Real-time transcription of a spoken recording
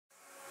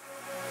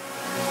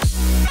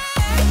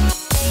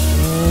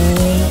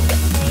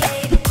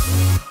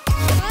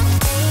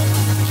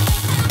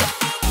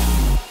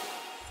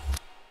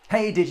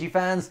Hey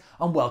DigiFans,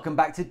 and welcome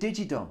back to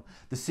DigiDom,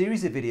 the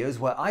series of videos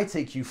where I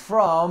take you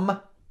from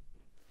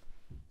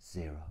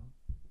zero.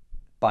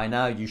 By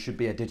now you should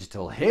be a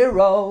digital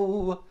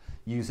hero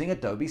using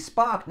Adobe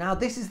Spark. Now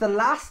this is the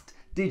last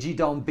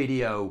DigiDom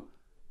video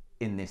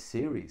in this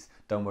series.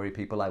 Don't worry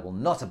people, I will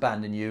not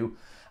abandon you.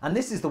 And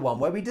this is the one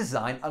where we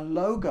design a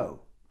logo.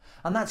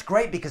 And that's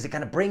great because it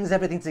kind of brings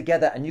everything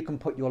together and you can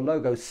put your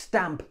logo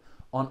stamp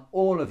on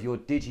all of your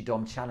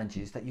DigiDom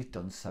challenges that you've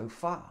done so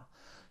far.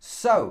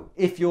 So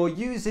if you're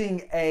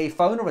using a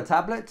phone or a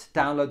tablet,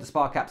 download the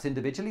Spark apps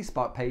individually,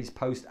 Spark Page,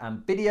 Post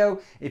and Video.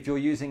 If you're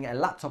using a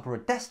laptop or a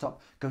desktop,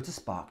 go to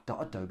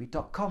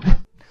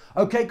spark.adobe.com.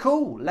 Okay,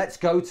 cool. Let's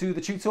go to the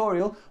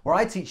tutorial where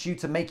I teach you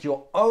to make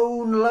your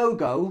own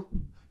logo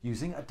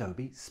using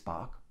Adobe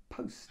Spark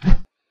Post.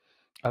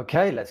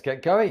 Okay, let's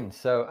get going.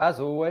 So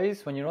as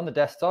always, when you're on the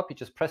desktop, you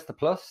just press the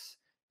plus.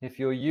 If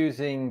you're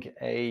using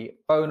a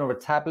phone or a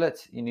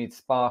tablet, you need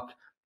Spark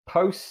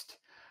Post.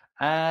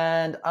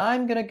 And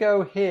I'm going to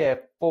go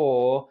here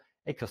for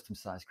a custom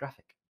size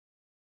graphic.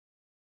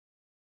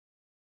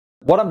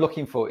 What I'm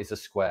looking for is a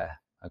square.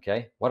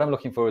 Okay, what I'm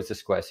looking for is a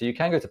square. So you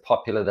can go to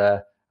popular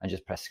there and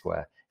just press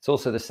square. It's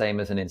also the same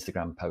as an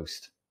Instagram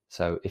post.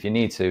 So if you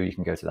need to, you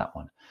can go to that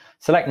one.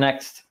 Select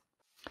next.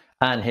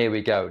 And here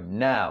we go.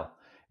 Now,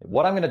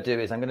 what I'm going to do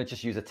is I'm going to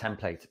just use a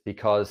template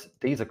because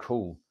these are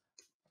cool.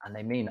 And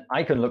they mean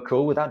I can look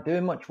cool without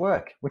doing much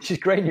work, which is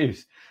great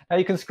news. Now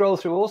you can scroll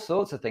through all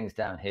sorts of things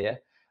down here.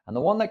 And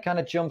the one that kind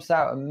of jumps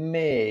out at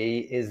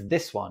me is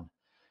this one.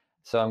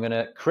 So I'm going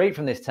to create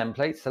from this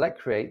template, select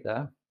create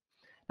there.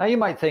 Now you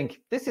might think,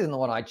 this isn't the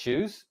one I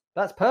choose.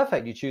 That's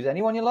perfect. You choose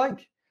any one you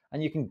like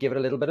and you can give it a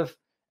little bit of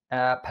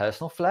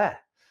personal flair.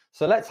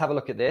 So let's have a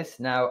look at this.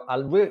 Now I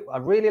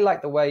really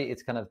like the way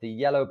it's kind of the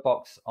yellow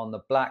box on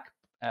the black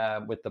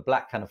with the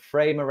black kind of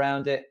frame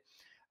around it.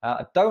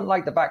 I don't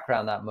like the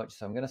background that much.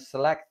 So I'm going to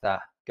select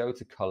that, go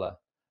to color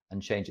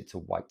and change it to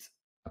white.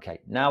 Okay,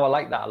 now I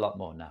like that a lot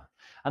more now.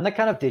 And they're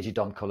kind of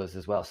DigiDom colors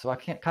as well. So I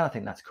kind of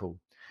think that's cool.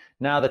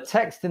 Now the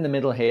text in the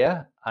middle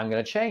here, I'm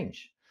going to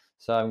change.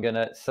 So I'm going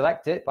to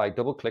select it by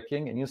double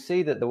clicking and you'll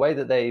see that the way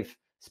that they've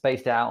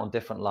spaced out on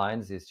different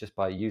lines is just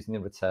by using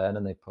the return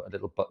and they put a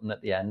little button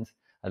at the end,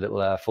 a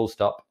little full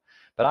stop.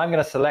 But I'm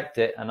going to select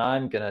it and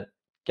I'm going to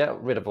get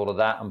rid of all of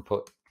that and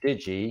put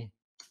Digi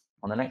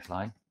on the next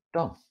line,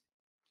 done.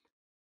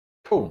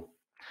 Cool.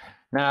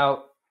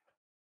 Now,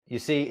 you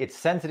see it's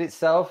centered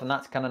itself and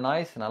that's kind of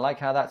nice and I like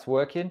how that's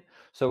working.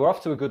 So we're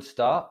off to a good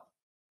start.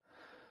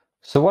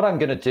 So what I'm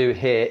going to do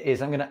here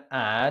is I'm going to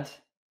add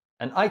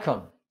an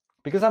icon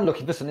because I'm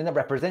looking for something that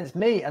represents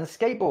me and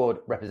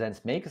skateboard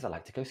represents me because I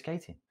like to go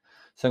skating.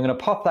 So I'm going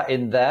to pop that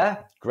in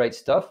there. Great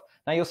stuff.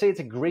 Now you'll see it's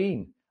a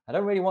green. I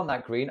don't really want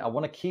that green. I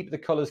want to keep the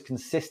colors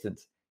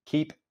consistent.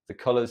 Keep the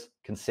colors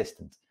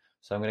consistent.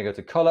 So I'm going to go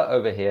to color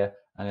over here.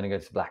 I'm going to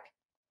go to black.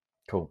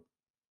 Cool.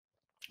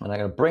 And I'm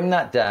going to bring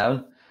that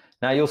down.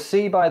 Now you'll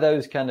see by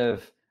those kind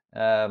of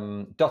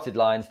dotted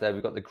lines there,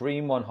 we've got the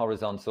green one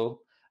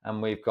horizontal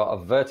and we've got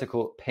a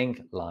vertical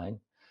pink line.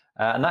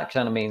 And that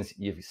kind of means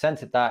you've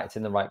centered that, it's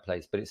in the right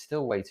place, but it's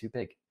still way too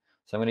big.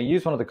 So I'm going to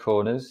use one of the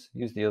corners,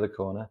 use the other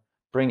corner,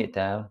 bring it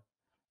down,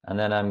 and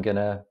then I'm going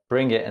to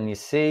bring it and you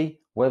see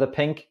where the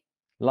pink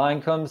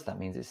line comes, that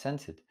means it's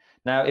centered.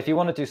 Now, if you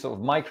want to do sort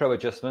of micro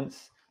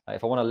adjustments,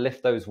 if I want to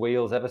lift those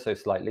wheels ever so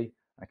slightly,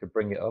 I could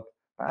bring it up.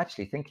 But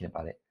actually thinking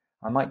about it,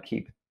 I might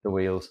keep the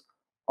wheels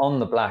on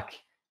the black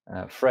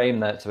frame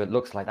there so it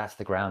looks like that's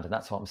the ground and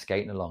that's what I'm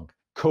skating along.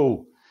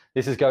 Cool.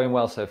 This is going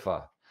well so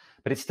far,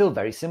 but it's still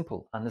very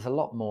simple and there's a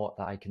lot more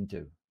that I can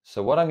do.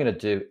 So what I'm going to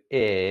do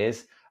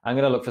is I'm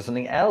going to look for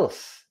something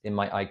else in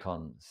my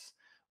icons,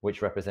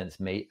 which represents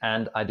me.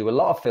 And I do a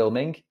lot of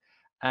filming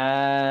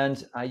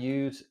and I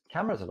use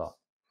cameras a lot.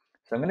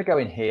 So I'm going to go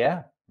in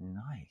here.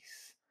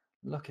 Nice.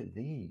 Look at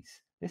these.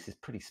 This is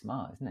pretty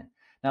smart, isn't it?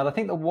 Now, I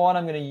think the one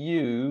I'm going to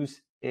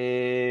use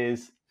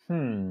is,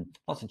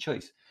 lots of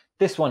choice.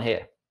 This one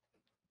here,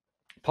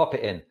 pop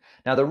it in.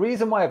 Now, the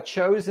reason why I've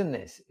chosen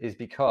this is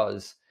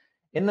because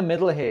in the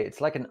middle here, it's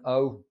like an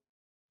O.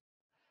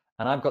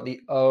 And I've got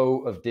the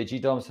O of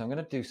DigiDom. So I'm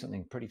going to do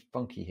something pretty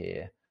funky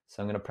here.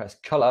 So I'm going to press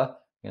color.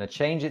 I'm going to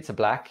change it to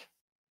black.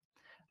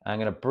 I'm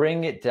going to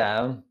bring it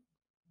down.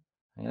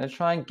 I'm going to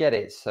try and get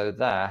it so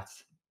that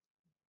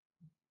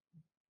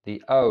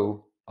the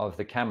O of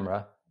the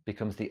camera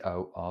becomes the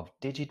O of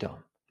DigiDom.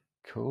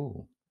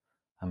 Cool.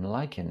 I'm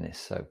liking this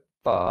so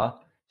far.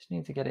 Just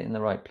need to get it in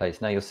the right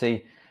place. Now you'll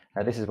see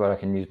this is where I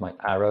can use my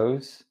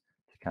arrows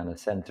to kind of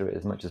center it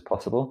as much as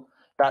possible.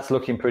 That's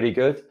looking pretty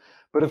good.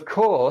 But of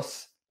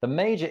course, the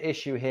major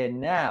issue here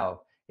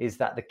now is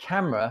that the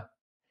camera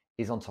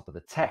is on top of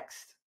the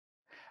text.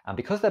 And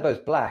because they're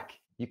both black,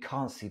 you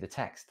can't see the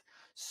text.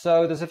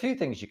 So there's a few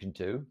things you can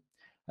do.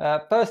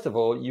 First of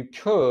all, you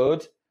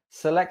could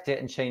select it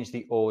and change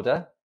the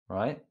order,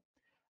 right?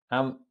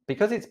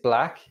 Because it's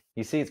black,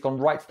 you see it's gone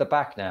right to the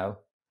back now.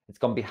 It's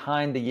gone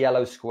behind the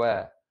yellow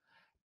square.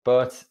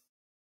 But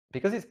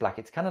because it's black,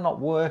 it's kind of not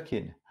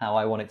working how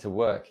I want it to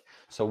work.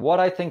 So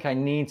what I think I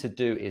need to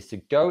do is to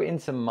go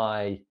into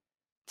my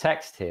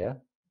text here,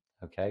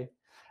 okay?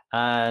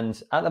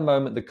 And at the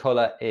moment, the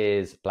color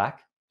is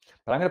black,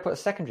 but I'm going to put a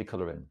secondary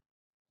color in.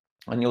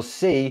 And you'll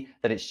see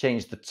that it's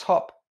changed the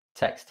top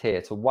text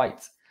here to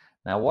white.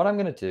 Now, what I'm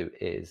going to do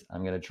is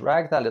I'm going to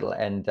drag that little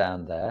end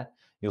down there.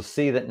 You'll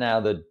see that now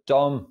the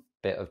DOM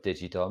bit of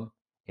DigiDom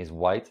is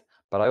white,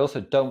 but I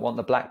also don't want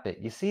the black bit.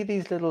 You see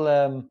these little,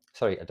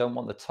 sorry, I don't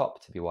want the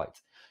top to be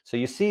white. So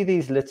you see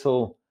these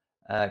little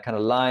kind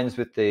of lines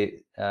with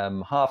the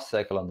half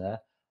circle on there.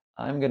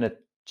 I'm going to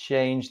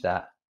change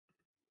that.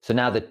 So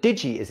now the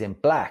Digi is in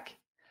black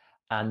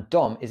and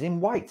DOM is in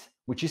white,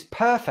 which is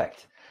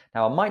perfect.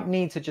 Now I might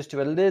need to just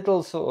do a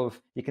little sort of,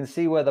 you can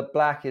see where the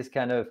black is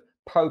kind of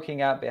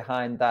poking out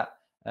behind that,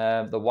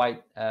 the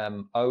white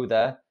O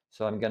there.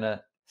 So I'm going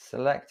to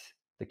select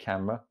the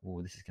camera.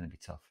 Oh, this is going to be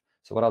tough.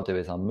 So what I'll do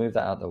is I'll move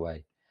that out of the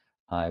way.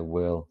 I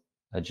will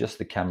adjust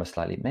the camera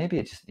slightly. Maybe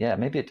it just, yeah,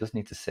 maybe it does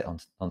need to sit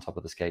on top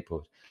of the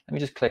skateboard. Let me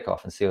just click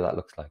off and see what that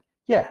looks like.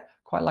 Yeah,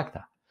 quite like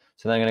that.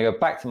 So then I'm going to go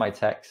back to my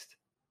text,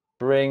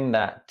 bring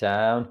that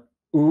down.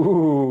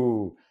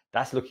 Ooh,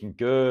 that's looking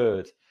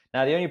good.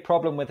 Now, the only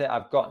problem with it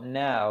I've got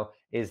now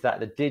is that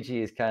the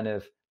Digi is kind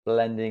of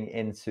blending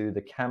into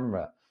the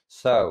camera.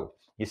 So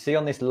you see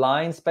on this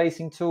line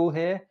spacing tool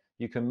here,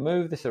 you can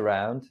move this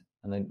around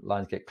and the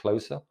lines get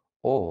closer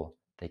or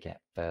they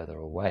get further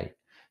away.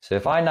 So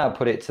if I now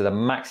put it to the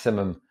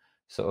maximum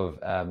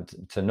sort of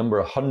to number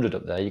 100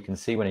 up there, you can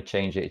see when I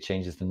change it, it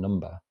changes the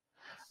number.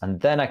 And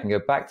then I can go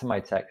back to my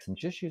text and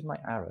just use my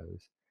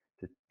arrows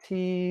to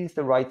tease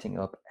the writing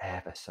up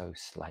ever so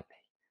slightly.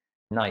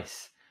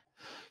 Nice.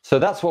 So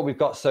that's what we've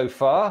got so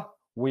far.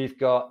 We've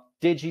got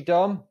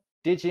DigiDom,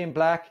 Digi in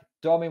black,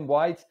 Dom in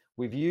white.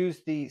 We've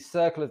used the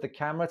circle of the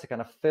camera to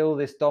kind of fill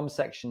this Dom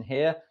section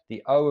here,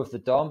 the O of the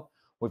Dom.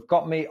 We've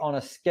got me on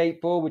a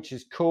skateboard, which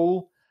is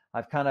cool.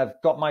 I've kind of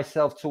got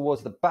myself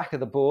towards the back of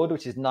the board,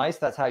 which is nice.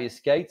 That's how you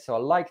skate. So I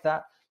like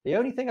that. The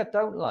only thing I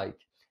don't like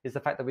is the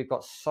fact that we've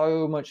got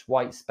so much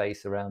white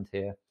space around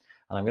here.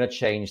 And I'm going to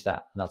change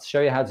that. And I'll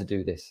show you how to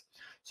do this.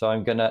 So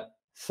I'm going to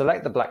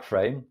select the black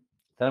frame.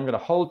 Then I'm going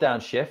to hold down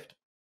Shift,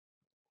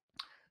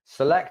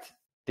 select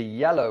the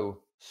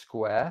yellow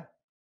square,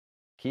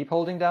 keep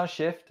holding down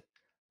Shift,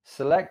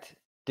 select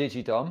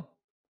DigiDom,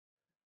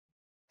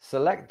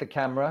 select the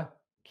camera,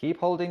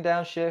 keep holding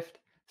down Shift,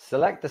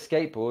 select the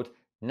skateboard.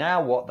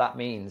 Now what that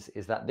means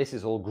is that this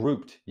is all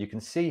grouped. You can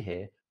see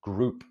here,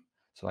 group.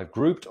 So I've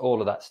grouped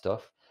all of that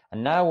stuff.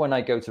 And now when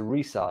I go to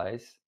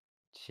resize,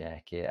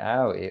 check it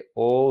out. It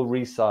all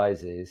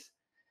resizes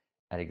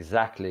at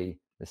exactly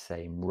the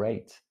same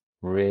rate.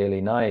 Really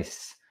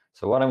nice.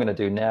 So what I'm going to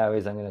do now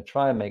is I'm going to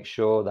try and make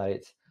sure that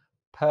it's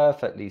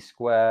perfectly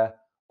square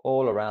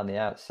all around the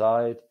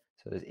outside.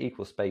 So there's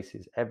equal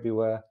spaces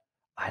everywhere.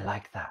 I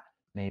like that.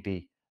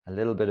 Maybe a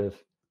little bit of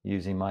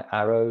using my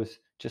arrows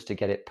just to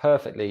get it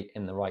perfectly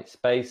in the right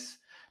space.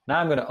 Now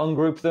I'm going to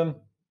ungroup them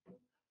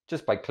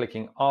just by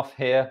clicking off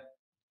here.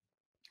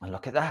 And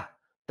look at that.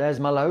 There's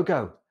my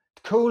logo.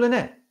 Cool, isn't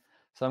it?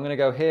 So I'm going to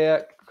go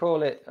here,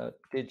 call it a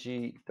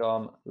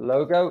DigiDom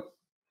logo.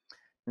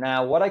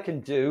 Now, what I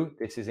can do,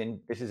 this is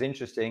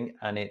interesting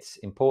and it's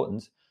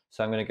important.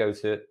 So I'm going to go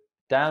to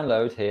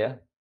download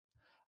here.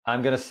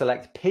 I'm going to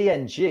select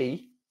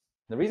PNG.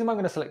 The reason I'm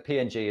going to select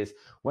PNG is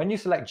when you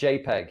select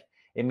JPEG,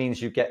 it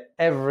means you get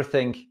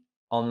everything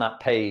on that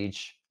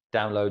page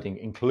downloading,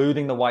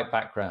 including the white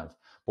background.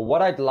 But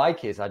what I'd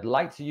like is I'd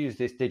like to use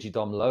this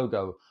DigiDom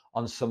logo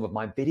on some of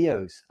my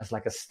videos as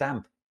like a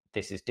stamp.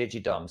 This is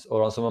DigiDom's,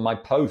 or on some of my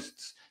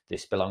posts.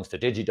 This belongs to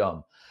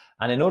DigiDom.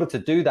 And in order to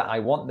do that, I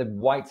want the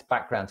white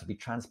background to be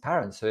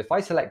transparent. So if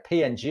I select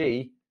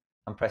PNG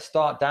and press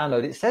start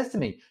download, it says to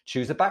me,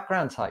 choose a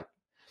background type.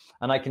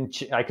 And I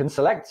can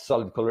select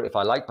solid color if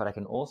I like, but I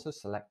can also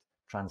select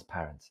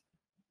transparent.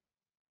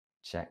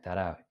 Check that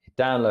out. It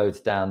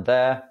downloads down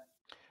there.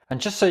 And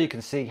just so you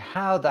can see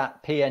how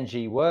that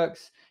PNG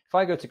works, if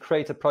I go to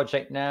create a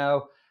project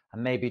now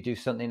and maybe do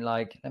something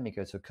like, let me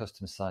go to a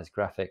custom size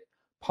graphic,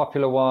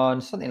 popular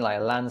one, something like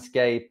a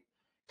landscape,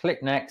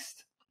 click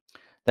next.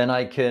 Then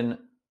I can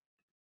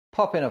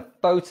pop in a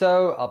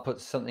photo. I'll put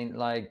something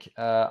like,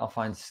 I'll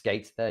find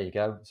skates. There you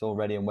go. It's all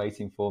ready and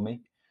waiting for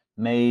me.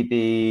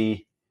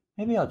 Maybe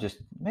I'll just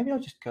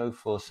go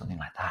for something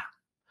like that.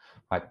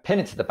 Right, pin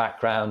it to the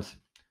background.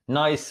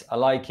 Nice, I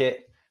like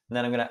it. And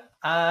then I'm going to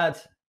add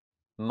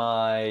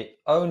my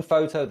own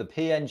photo, the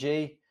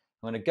PNG.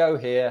 I'm going to go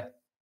here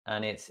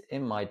and it's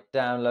in my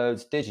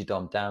downloads,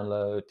 DigiDom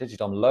download,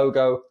 DigiDom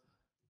logo.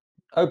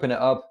 Open it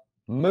up.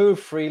 Move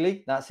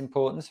freely, that's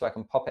important, so I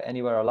can pop it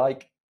anywhere I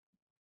like.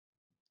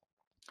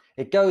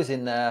 It goes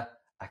in there,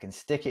 I can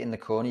stick it in the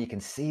corner. You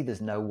can see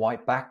there's no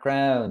white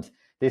background.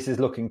 This is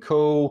looking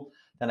cool.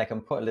 Then I can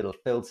put a little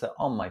filter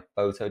on my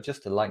photo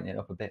just to lighten it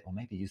up a bit, or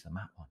maybe use the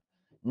matte one.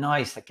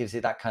 Nice, that gives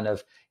it that kind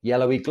of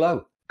yellowy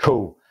glow.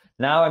 Cool.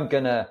 Now I'm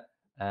gonna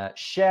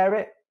share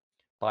it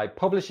by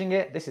publishing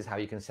it. This is how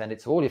you can send it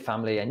to all your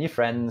family and your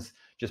friends,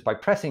 just by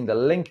pressing the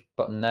link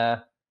button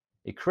there.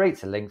 It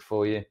creates a link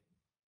for you.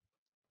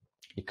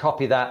 You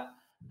copy that,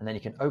 and then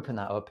you can open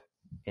that up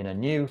in a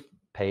new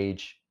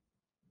page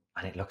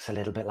and it looks a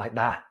little bit like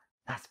that.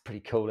 That's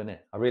pretty cool, isn't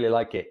it? I really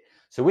like it.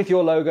 So with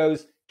your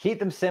logos, keep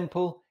them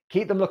simple,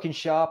 keep them looking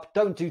sharp,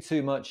 don't do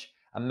too much,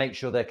 and make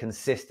sure they're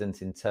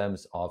consistent in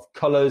terms of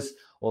colors,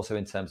 also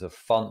in terms of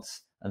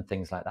fonts and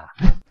things like that.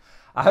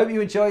 I hope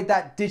you enjoyed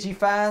that,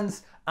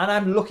 DigiFans, and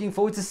I'm looking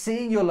forward to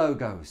seeing your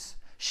logos.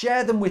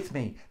 Share them with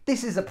me.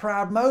 This is a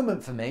proud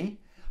moment for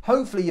me.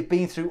 Hopefully you've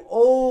been through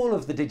all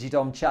of the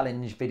DigiDom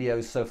challenge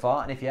videos so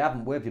far, and if you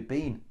haven't, where have you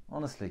been?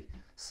 Honestly,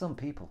 some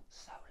people,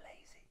 so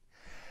lazy.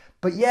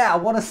 But yeah, I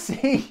want to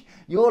see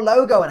your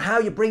logo and how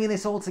you're bringing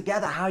this all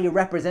together, how you're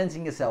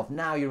representing yourself.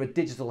 Now you're a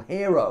digital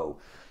hero.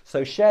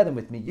 So share them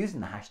with me using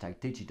the hashtag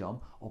DigiDom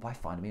or by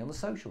finding me on the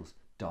socials,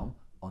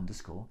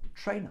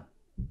 Dom_trainer.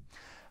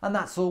 And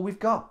that's all we've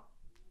got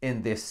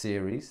in this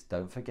series.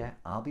 Don't forget,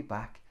 I'll be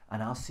back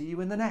and I'll see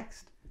you in the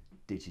next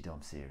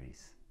DigiDom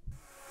series.